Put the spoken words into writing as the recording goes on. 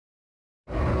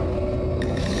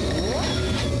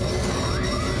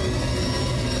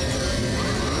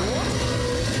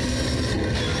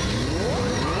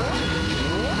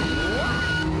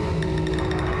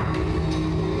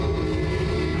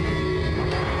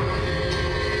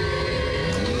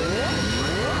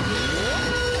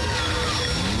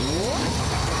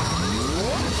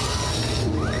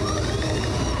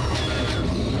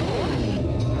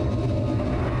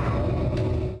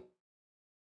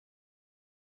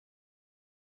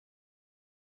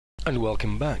And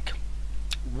welcome back.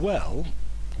 Well,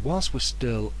 whilst we're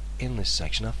still in this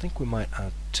section, I think we might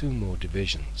add two more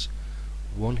divisions,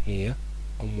 one here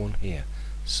and one here.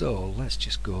 So let's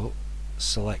just go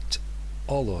select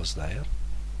all those there,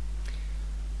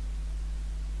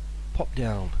 pop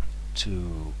down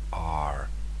to our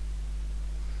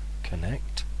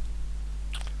connect,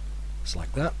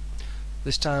 select that.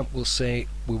 This time we'll say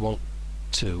we want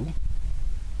two.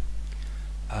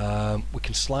 We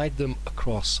can slide them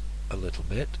across a little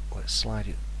bit. Let's slide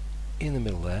it in the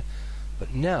middle there,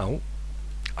 but now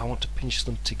I want to pinch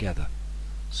them together,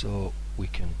 so we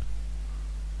can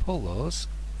pull those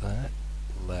there.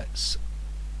 Let's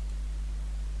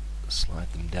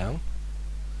slide them down,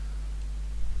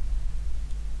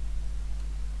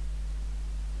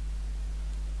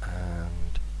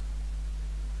 and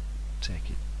take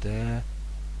it there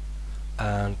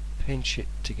and pinch it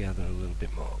together a little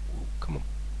bit more. Ooh, come on.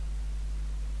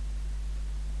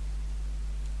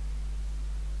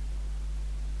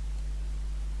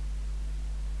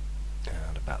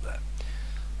 And about there.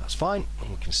 That's fine,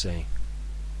 and we can say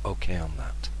OK on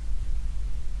that.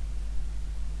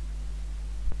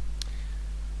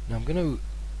 Now I'm going to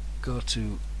go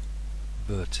to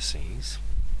vertices,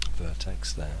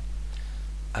 vertex there,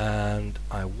 and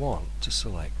I want to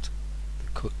select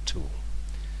the cut tool.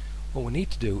 What we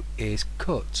need to do is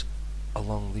cut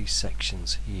along these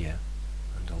sections here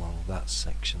and along that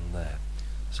section there.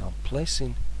 So I'm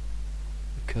placing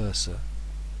the cursor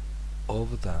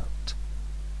over that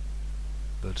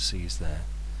vertices there,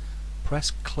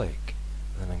 press click,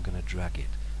 and then I'm going to drag it,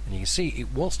 and you can see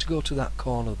it wants to go to that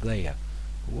corner there.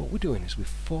 But what we're doing is we're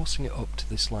forcing it up to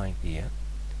this line here.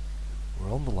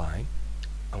 We're on the line,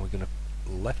 and we're going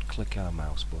to left click our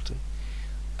mouse button,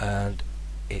 and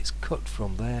it's cut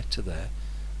from there to there.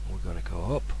 And we're going to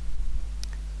go up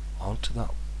onto that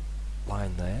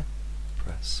line there,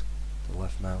 press the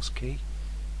left mouse key,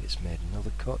 it's made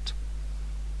another cut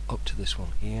up to this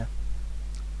one here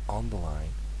on the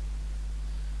line,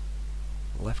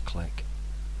 left click,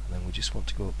 and then we just want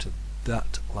to go up to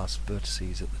that last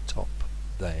vertices at the top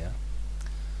there,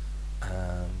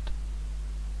 and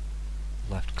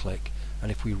left click,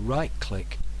 and if we right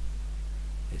click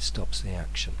it stops the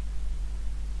action.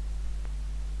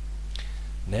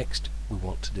 Next we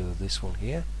want to do this one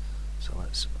here, so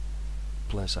let's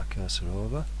place our cursor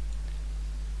over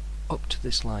up to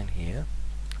this line here,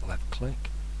 left click,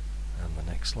 and the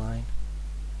next line,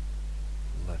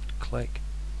 left click,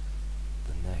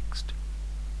 the next,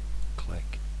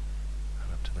 click,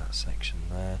 and up to that section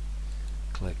there,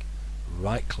 click,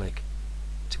 right click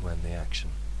to end the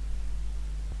action.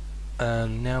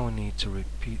 And now we need to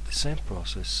repeat the same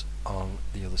process on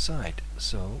the other side.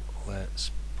 So let's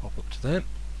pop up to there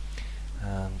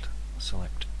and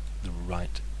select the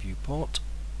right viewport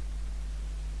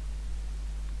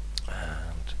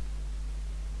and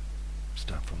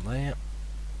start from there.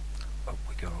 Up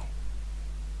we go.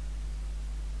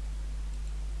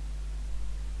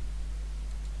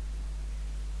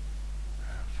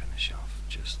 And finish off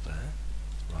just there.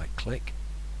 Right click.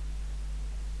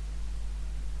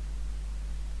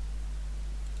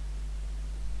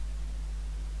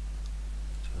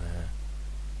 To there.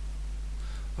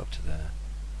 Up to there.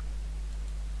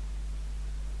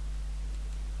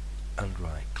 And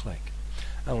right click.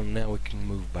 And now we can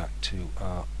move back to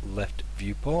our left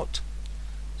viewport.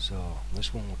 So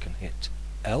this one we can hit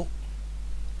L.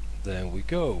 There we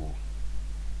go.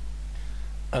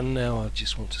 And now I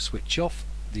just want to switch off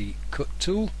the cut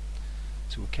tool,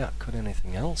 so we can't cut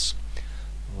anything else.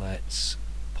 Let's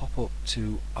pop up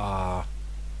to our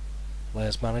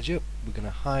layers manager. We're going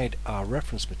to hide our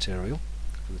reference material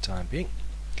for the time being.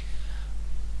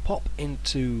 Pop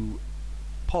into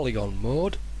polygon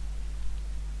mode.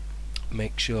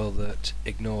 Make sure that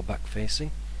ignore back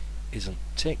facing isn't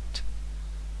ticked.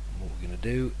 And what we're going to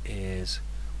do is,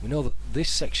 we know that this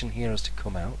section here has to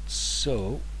come out,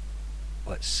 so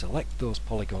let's select those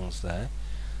polygons there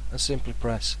and simply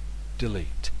press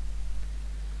delete.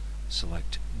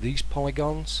 Select these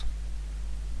polygons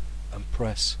and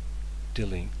press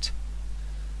delete,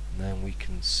 and then we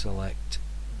can select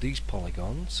these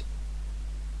polygons,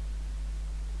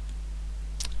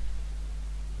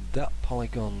 that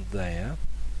polygon there,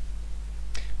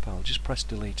 but I'll just press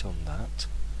delete on that,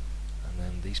 and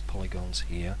then these polygons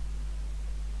here,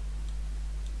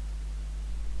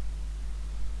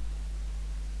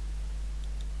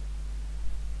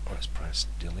 let's press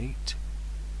delete,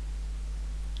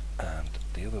 and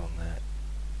the other one there,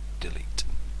 delete.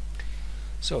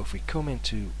 So if we come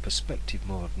into perspective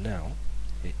mode now,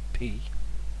 hit P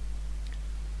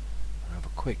and have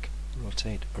a quick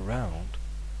rotate around,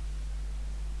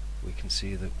 we can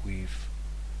see that we've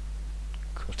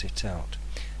cut it out.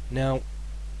 Now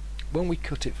when we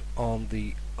cut it on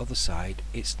the other side,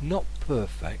 it's not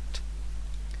perfect,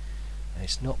 and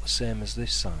it's not the same as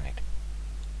this side.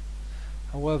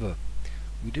 However,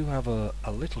 we do have a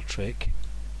little trick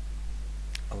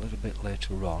a little bit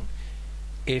later on.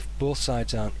 If both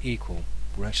sides aren't equal,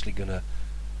 we're actually going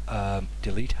to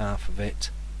delete half of it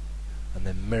and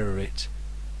then mirror it,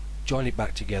 join it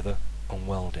back together and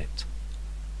weld it.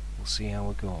 We'll see how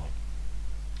we go on.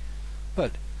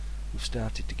 But we've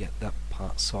started to get that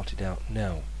part sorted out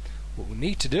now. What we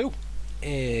need to do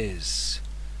is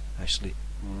actually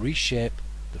reshape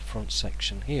the front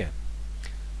section here.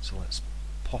 So let's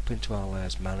pop into our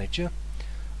layers manager.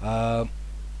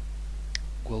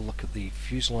 We'll look at the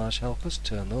fuselage helpers,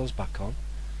 turn those back on,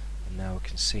 and now we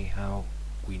can see how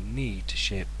we need to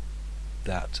shape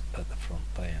that at the front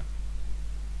there.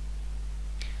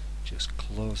 Just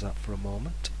close that for a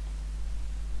moment,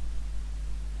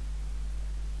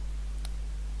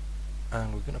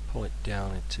 and we're going to pull it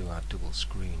down into our double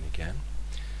screen again.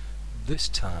 This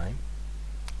time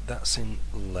that's in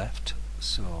left,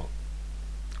 so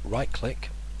right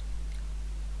click,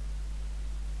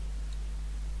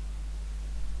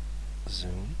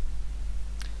 zoom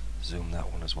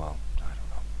that one as well, I don't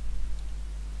know,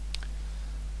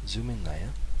 zoom in there,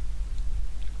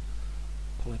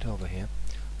 pull it over here,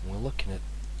 and we're looking at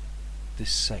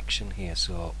this section here,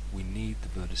 so we need the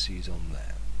vertices on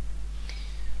there.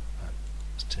 Right,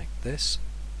 let's take this,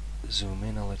 zoom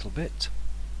in a little bit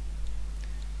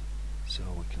so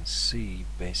we can see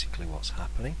basically what's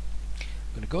happening.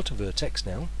 I'm going to go to vertex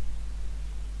now,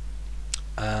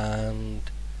 and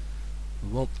we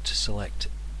want to select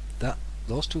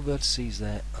those two vertices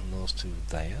there and those two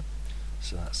there,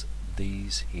 so that's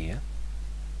these here.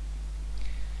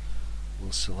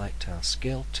 We'll select our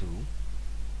scale tool.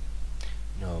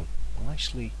 No, we'll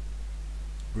actually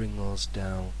bring those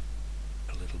down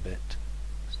a little bit.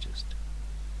 It's just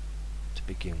to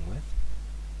begin with,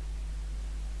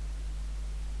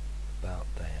 about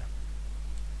there.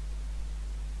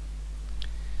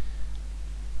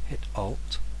 Hit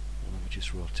Alt, and then we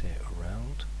just rotate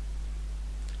around,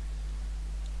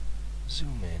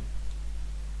 zoom in,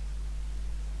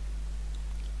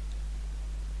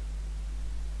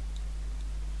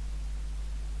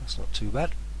 that's not too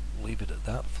bad, leave it at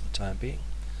that for the time being.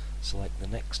 Select the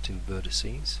next two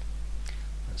vertices,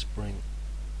 let's bring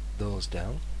those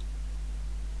down,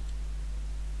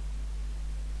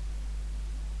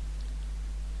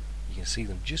 you can see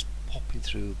them just popping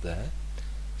through there,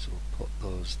 so we'll put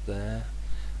those there,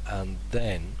 and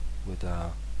then with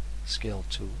our scale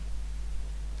tool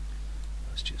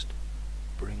let's just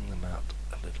bring them out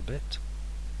a little bit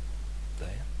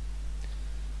there,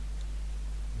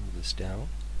 move this down,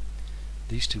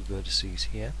 these two vertices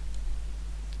here,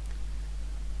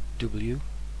 W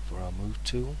for our move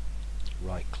tool,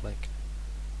 right click,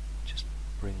 just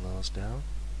bring those down,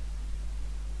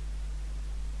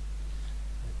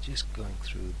 and just going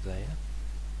through there,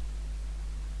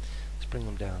 let's bring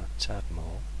them down a tad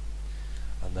more,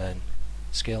 and then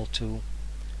scale tool,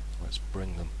 let's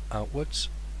bring them outwards.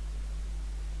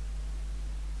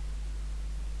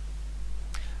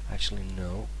 Actually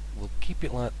no, we'll keep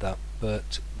it like that,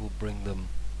 but we'll bring them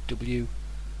W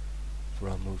for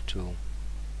our move tool.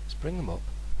 Let's bring them up,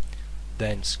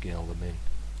 then scale them in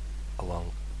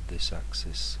along this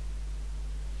axis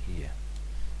here.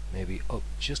 Maybe up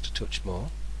just a touch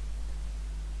more,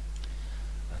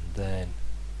 and then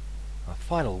our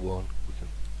final one we can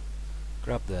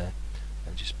grab there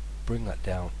and just bring that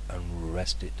down and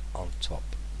rest it on top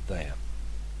there.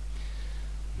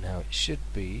 Now it should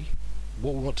be,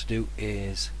 what we want to do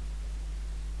is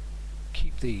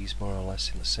keep these more or less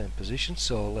in the same position,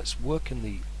 so let's work in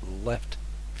the left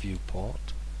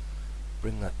viewport,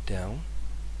 bring that down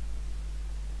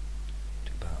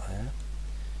to about there.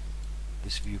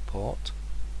 This viewport,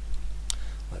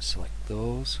 let's select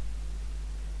those,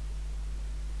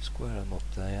 square them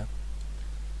up there,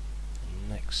 and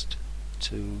next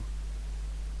two,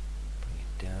 bring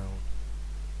it down,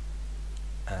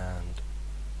 and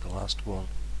the last one,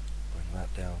 bring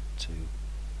that down to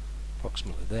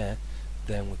approximately there.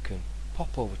 Then we can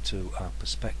pop over to our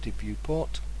perspective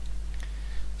viewport,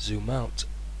 zoom out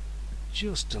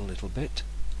just a little bit,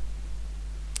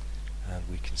 and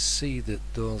we can see that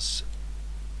those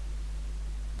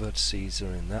vertices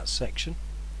are in that section.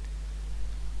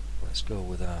 Let's go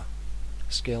with our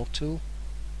scale tool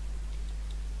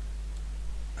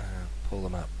and pull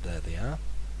them up. There they are.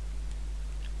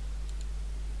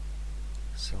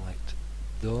 Select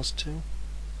those two,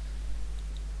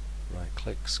 right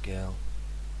click, scale,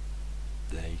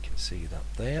 there you can can see that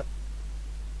there.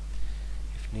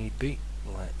 If need be,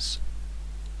 let's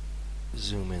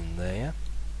zoom in there,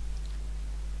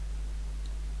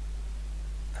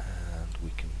 and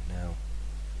we can now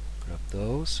grab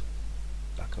those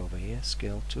back over here,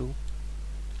 scale tool,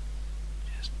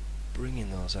 just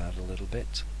bringing those out a little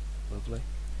bit, lovely.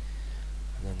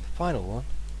 And then the final one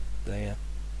there,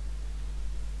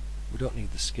 we don't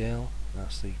need the scale,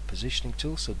 that's the positioning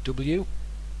tool, so W,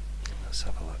 and let's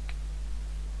have a look.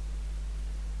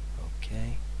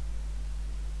 Okay,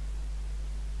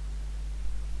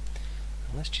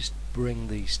 and let's just bring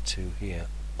these two here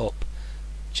up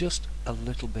just a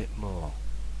little bit more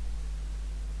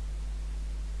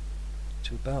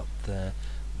to about there.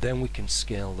 Then we can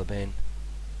scale them in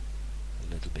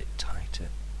a little bit tighter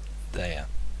there.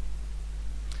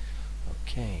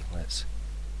 Okay, let's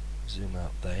zoom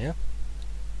out there,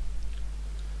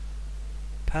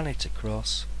 pan it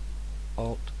across,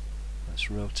 Alt,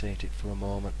 let's rotate it for a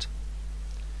moment.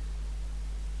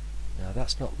 Now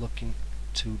that's not looking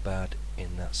too bad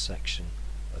in that section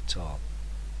at all.